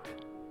not,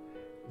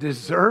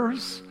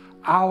 deserves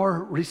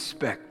our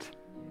respect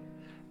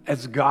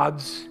as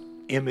God's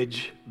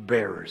image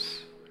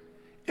bearers.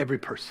 Every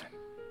person.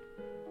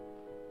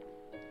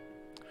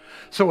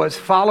 So as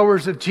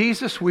followers of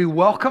Jesus, we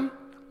welcome,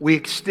 we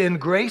extend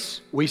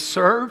grace, we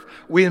serve,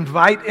 we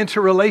invite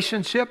into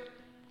relationship,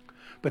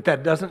 but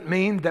that doesn't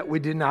mean that we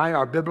deny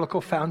our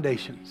biblical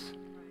foundations.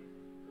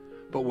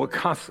 But we're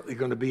constantly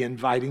going to be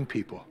inviting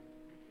people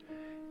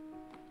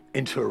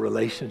into a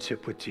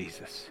relationship with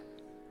Jesus.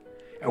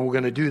 And we're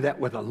going to do that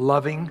with a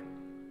loving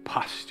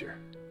posture.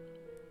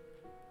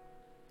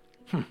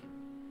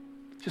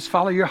 Just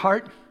follow your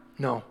heart?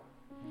 No.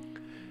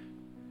 It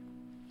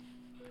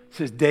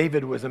says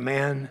David was a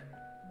man,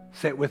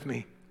 say it with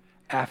me,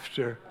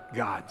 after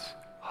God's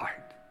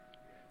heart.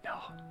 No.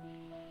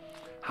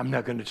 I'm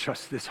not going to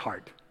trust this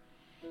heart.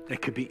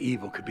 That could be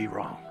evil, could be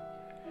wrong.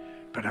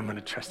 But I'm going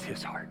to trust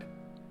his heart.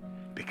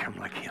 Become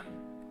like him.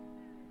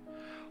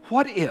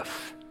 What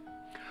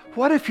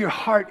if your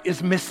heart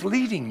is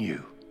misleading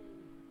you?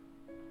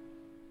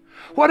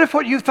 What if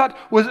what you thought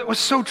was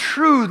so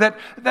true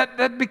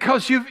that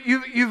because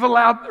you've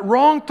allowed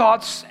wrong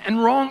thoughts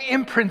and wrong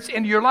imprints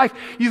into your life,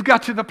 you've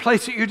got to the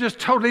place that you're just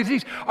totally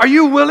diseased? Are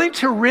you willing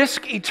to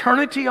risk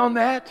eternity on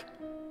that?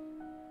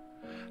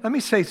 Let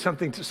me say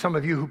something to some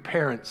of you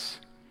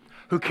parents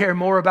who care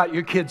more about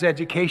your kids'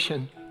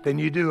 education than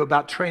you do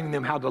about training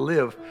them how to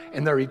live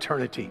in their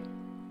eternity.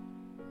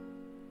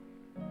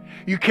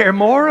 You care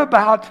more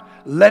about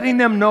letting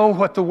them know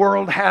what the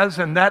world has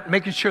and that,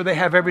 making sure they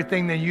have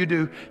everything, than you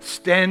do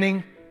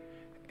standing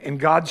in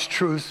God's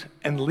truth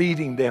and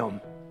leading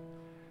them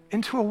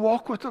into a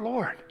walk with the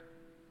Lord.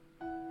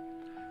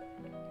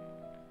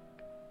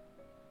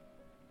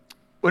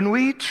 When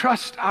we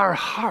trust our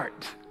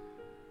heart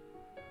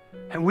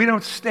and we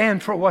don't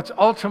stand for what's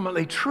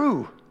ultimately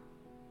true,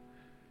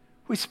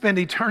 we spend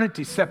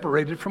eternity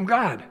separated from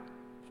God.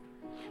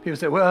 People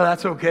say, well,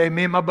 that's okay.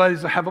 Me and my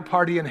buddies will have a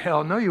party in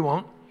hell. No, you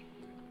won't.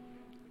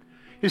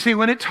 You see,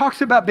 when it talks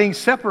about being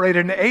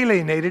separated and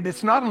alienated,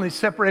 it's not only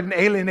separated and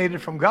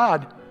alienated from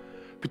God,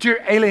 but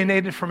you're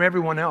alienated from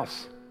everyone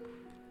else.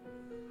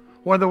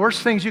 One of the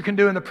worst things you can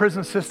do in the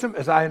prison system,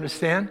 as I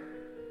understand,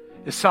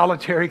 is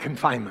solitary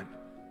confinement.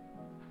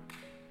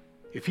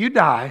 If you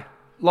die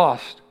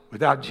lost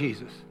without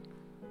Jesus,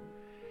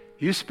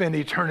 you spend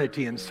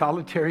eternity in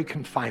solitary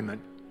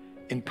confinement,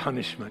 in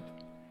punishment,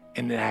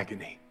 in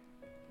agony.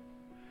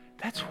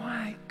 That's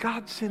why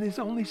God sent his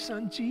only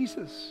son,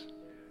 Jesus,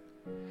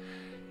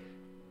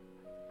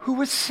 who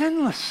was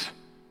sinless,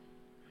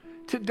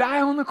 to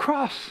die on the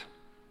cross.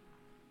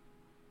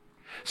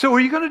 So are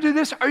you going to do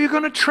this? Are you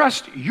going to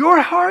trust your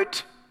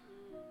heart?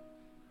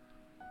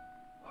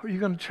 Or are you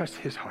going to trust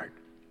his heart,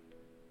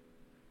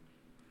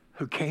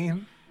 who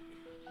came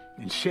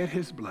and shed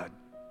his blood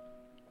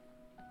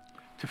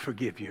to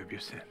forgive you of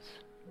your sins?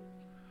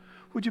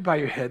 Would you bow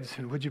your heads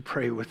and would you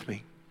pray with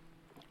me?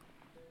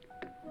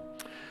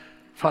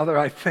 Father,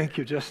 I thank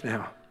you just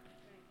now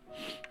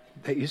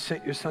that you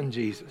sent your son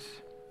Jesus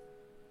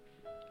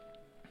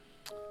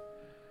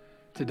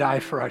to die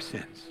for our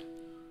sins.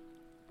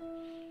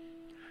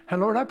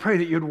 And Lord, I pray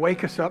that you'd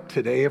wake us up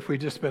today if we've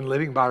just been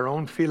living by our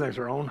own feelings,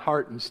 our own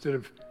heart, instead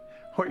of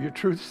what your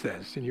truth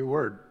says in your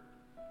word.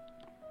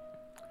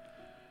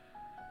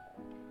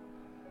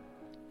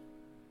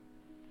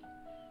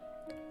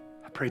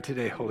 I pray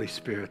today, Holy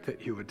Spirit,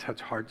 that you would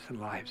touch hearts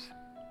and lives.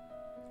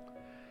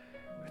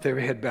 With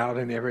every head bowed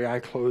and every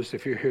eye closed,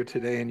 if you're here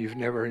today and you've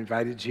never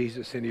invited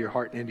Jesus into your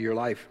heart and into your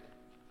life,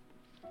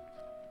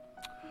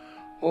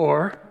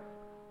 or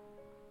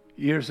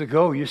years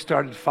ago you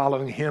started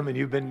following him and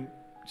you've been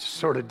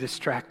sort of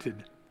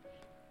distracted,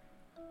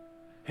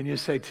 and you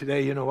say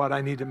today, you know what,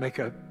 I need to make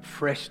a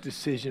fresh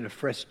decision, a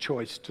fresh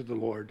choice to the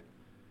Lord.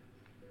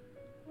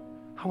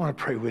 I want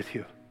to pray with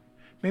you.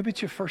 Maybe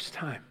it's your first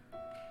time.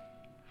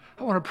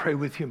 I want to pray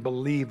with you and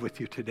believe with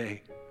you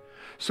today.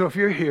 So if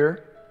you're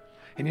here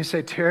and you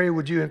say, Terry,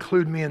 would you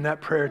include me in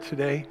that prayer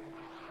today?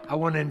 I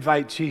want to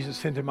invite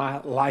Jesus into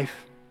my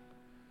life.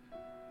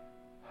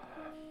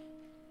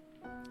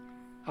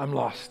 I'm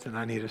lost and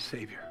I need a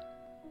Savior.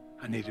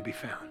 I need to be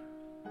found.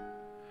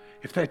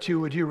 If that's you,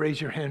 would you raise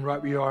your hand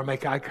right where you are,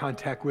 make eye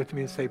contact with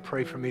me and say,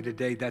 pray for me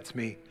today, that's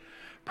me.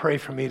 Pray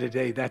for me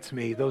today, that's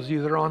me. Those of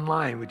you that are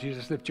online, would you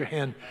just lift your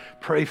hand,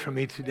 pray for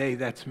me today,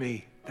 that's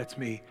me, that's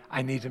me.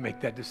 I need to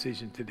make that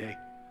decision today.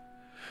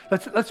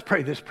 Let's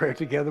pray this prayer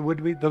together,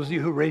 would we? Those of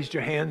you who raised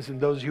your hands and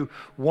those who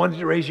wanted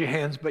to raise your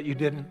hands but you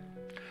didn't,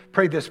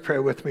 pray this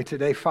prayer with me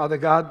today. Father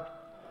God,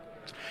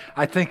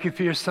 I thank you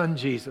for your son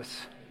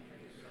Jesus,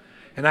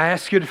 and I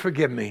ask you to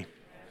forgive me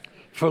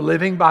for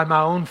living by my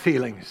own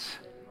feelings.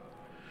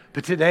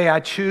 But today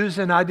I choose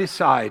and I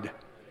decide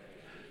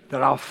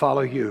that I'll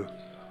follow you.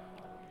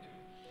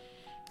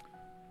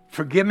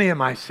 Forgive me of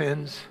my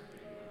sins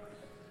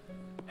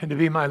and to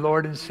be my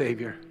Lord and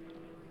Savior.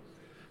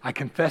 I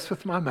confess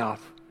with my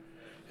mouth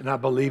and I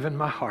believe in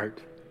my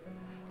heart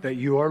that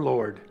you are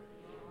Lord.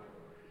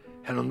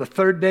 And on the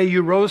third day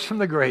you rose from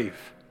the grave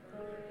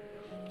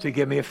to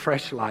give me a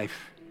fresh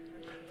life.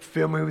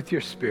 Fill me with your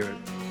Spirit.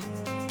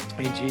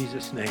 In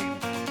Jesus' name,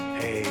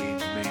 amen.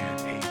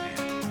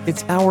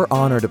 It's our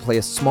honor to play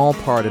a small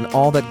part in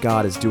all that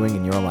God is doing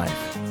in your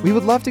life. We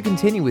would love to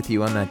continue with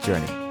you on that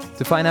journey.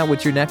 To find out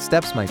what your next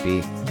steps might be,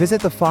 visit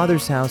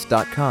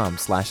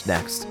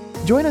thefathershouse.com/next.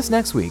 Join us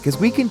next week as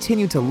we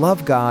continue to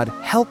love God,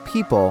 help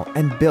people,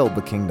 and build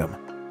the kingdom.